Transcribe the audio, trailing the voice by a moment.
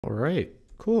All right,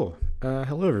 cool.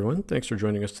 Hello, everyone. Thanks for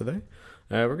joining us today.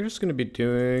 We're just going to be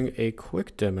doing a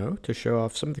quick demo to show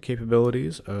off some of the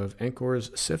capabilities of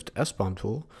Anchore's Syft SBOM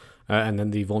tool and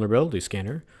then the vulnerability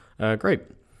scanner. Great.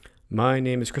 My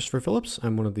name is Christopher Phillips.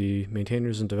 I'm one of the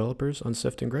maintainers and developers on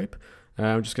Syft Grype.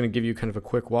 I'm just going to give you kind of a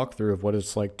quick walkthrough of what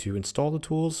it's like to install the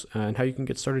tools and how you can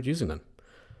get started using them.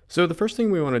 So the first thing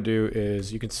we want to do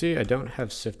is, you can see I don't have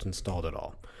Syft installed at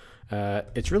all.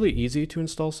 It's really easy to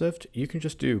install Syft. You can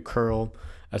just do curl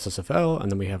SSFL,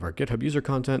 and then we have our GitHub user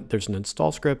content. There's an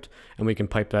install script, and we can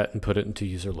pipe that and put it into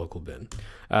user local bin.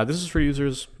 This is for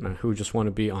users who just want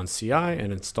to be on CI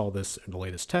and install this in the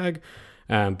latest tag,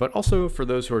 but also for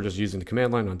those who are just using the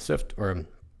command line on Syft or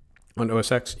on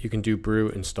OS X, you can do brew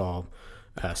install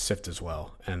Syft as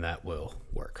well, and that will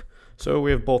work. So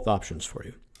we have both options for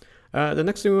you. The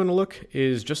next thing we want to look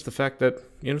is just the fact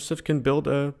that Syft can build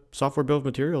a software bill of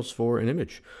materials for an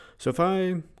image. So if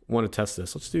I want to test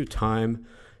this, let's do time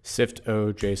Syft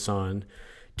o JSON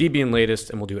Debian latest,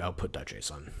 and we'll do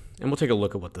output.json, and we'll take a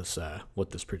look at what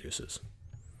this produces.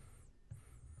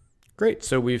 Great,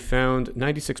 so we've found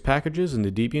 96 packages in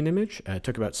the Debian image. It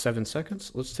took about 7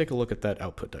 seconds. Let's take a look at that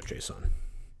output.json.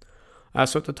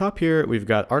 So at the top here, we've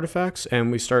got artifacts,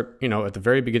 and we start, at the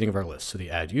very beginning of our list. So the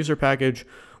add user package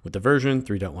with the version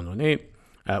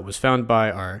 3.118 was found by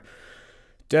our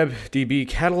debdb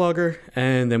cataloger,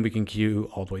 and then we can queue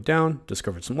all the way down,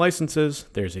 discovered some licenses.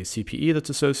 There's a CPE that's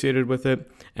associated with it,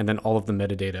 and then all of the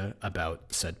metadata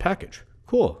about said package.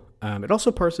 Cool. It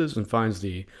also parses and finds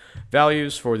the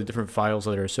values for the different files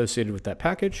that are associated with that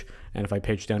package. And if I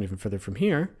page down even further from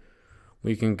here,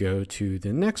 we can go to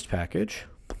the next package,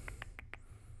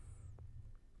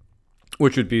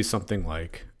 which would be something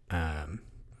like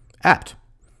apt.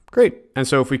 Great. And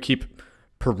so if we keep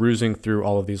perusing through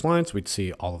all of these lines, we'd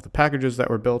see all of the packages that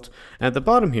were built. And at the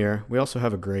bottom here, we also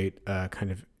have a great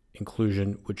kind of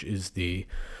inclusion, which is the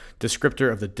descriptor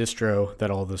of the distro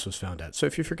that all of this was found at. So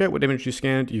if you forget what image you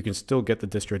scanned, you can still get the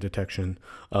distro detection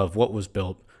of what was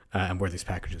built and where these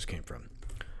packages came from.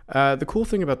 The cool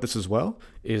thing about this as well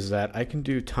is that I can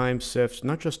do time Syft,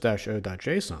 not just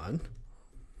 -o.json,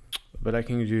 but I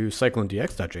can do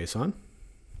cyclonedx.json.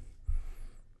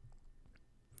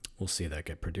 We'll see that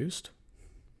get produced.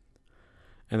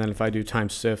 And then if I do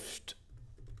times Syft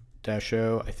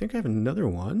 -o, I think I have another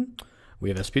one. We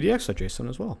have spdx.json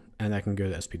as well, and that can go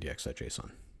to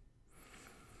spdx.json.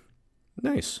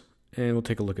 Nice. And we'll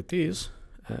take a look at these.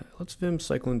 Let's vim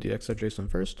cyclonedx.json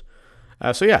first.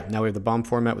 So yeah, now we have the BOM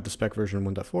format with the spec version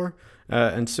 1.4,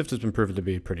 and Syft has been proven to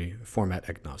be pretty format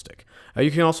agnostic.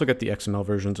 You can also get the XML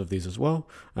versions of these as well,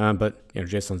 but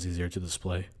JSON's easier to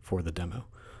display for the demo.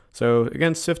 So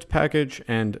again, Syft package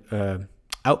and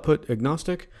output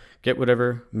agnostic. Get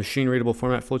whatever machine readable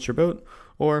format floats your boat,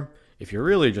 or if you're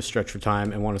really just stretched for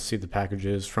time and want to see the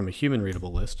packages from a human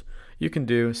readable list, you can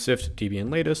do Syft Debian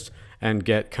latest and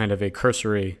get kind of a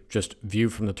cursory, just view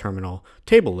from the terminal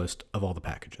table list of all the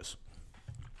packages.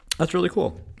 That's really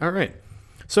cool. All right.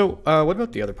 So what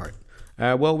about the other part?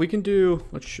 Well, we can do,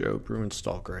 let's show brew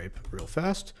install Grype real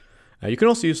fast. You can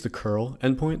also use the curl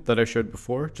endpoint that I showed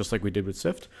before, just like we did with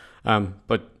Syft.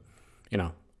 But,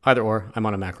 either or, I'm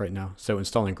on a Mac right now, so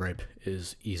installing Grype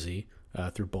is easy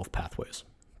through both pathways.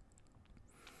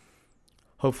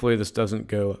 Hopefully this doesn't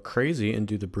go crazy and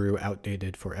do the brew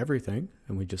outdated for everything,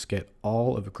 and we just get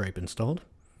all of Grype installed.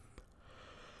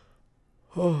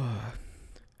 Oh,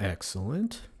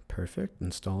 excellent. Perfect.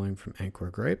 Installing from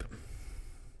Anchore Grype.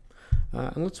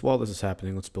 And while this is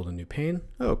happening, let's build a new pane.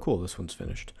 Oh, cool. This one's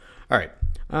finished. All right.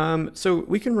 So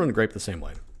we can run Grype the same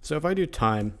way. So if I do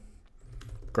time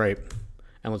Grype,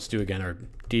 and let's do again our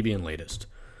Debian latest.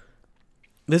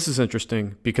 This is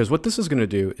interesting because what this is going to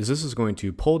do is this is going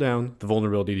to pull down the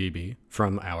vulnerability DB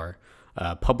from our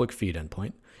public feed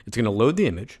endpoint. It's going to load the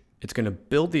image. It's going to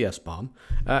build the SBOM,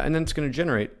 and then it's going to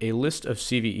generate a list of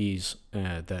CVEs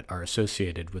that are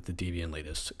associated with the Debian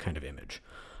latest kind of image.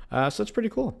 So that's pretty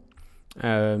cool.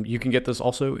 You can get this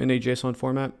also in a JSON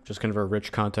format, just kind of a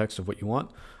rich context of what you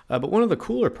want. But one of the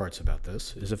cooler parts about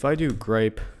this is if I do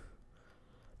Grype,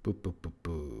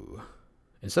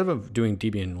 instead of doing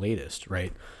Debian latest,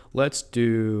 right, let's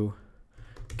do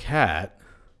cat,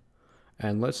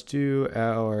 and let's do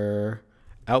our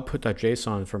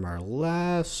output.json from our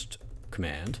last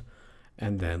command,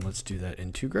 and then let's do that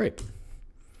into Grype.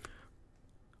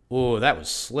 Oh, that was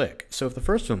slick. So if the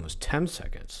first one was 10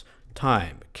 seconds,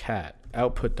 time cat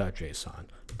output.json,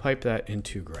 pipe that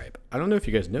into Grype. I don't know if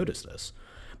you guys noticed this,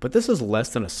 but this is less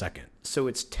than a second. So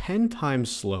it's 10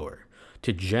 times slower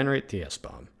to generate the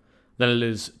SBOM than it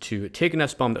is to take an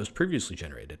SBOM that was previously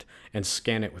generated and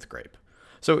scan it with Grype.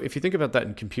 So if you think about that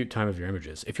in compute time of your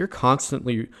images, if you're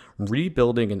constantly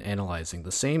rebuilding and analyzing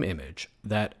the same image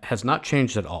that has not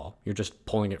changed at all, you're just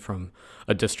pulling it from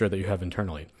a distro that you have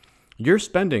internally, you're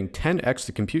spending 10x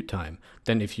the compute time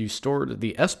than if you stored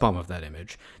the SBOM of that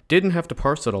image, didn't have to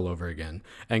parse it all over again,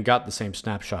 and got the same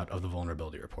snapshot of the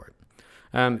vulnerability report.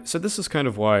 So this is kind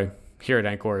of why here at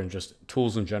Anchore and just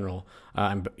tools in general,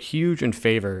 I'm huge in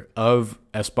favor of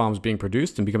SBOMs being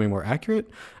produced and becoming more accurate,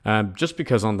 just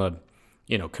because on the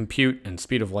compute and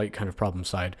speed of light kind of problem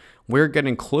side, we're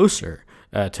getting closer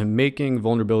to making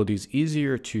vulnerabilities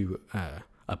easier to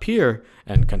appear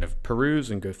and kind of peruse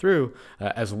and go through,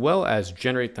 as well as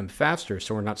generate them faster,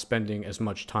 so we're not spending as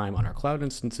much time on our cloud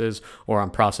instances or on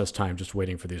process time just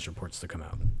waiting for these reports to come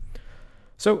out.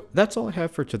 So that's all I have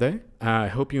for today. I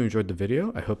hope you enjoyed the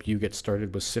video. I hope you get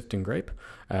started with Syft and Grype.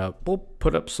 We'll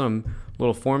put up some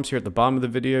little forms here at the bottom of the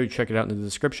video. You check it out in the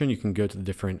description. You can go to the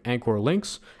different Anchore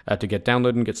links to get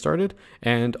downloaded and get started.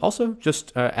 And also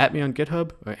just at me on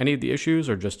GitHub, any of the issues,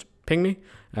 or just ping me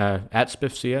at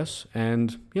SBIFCS,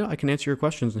 and I can answer your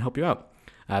questions and help you out.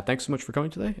 Thanks so much for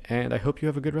coming today, and I hope you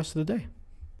have a good rest of the day.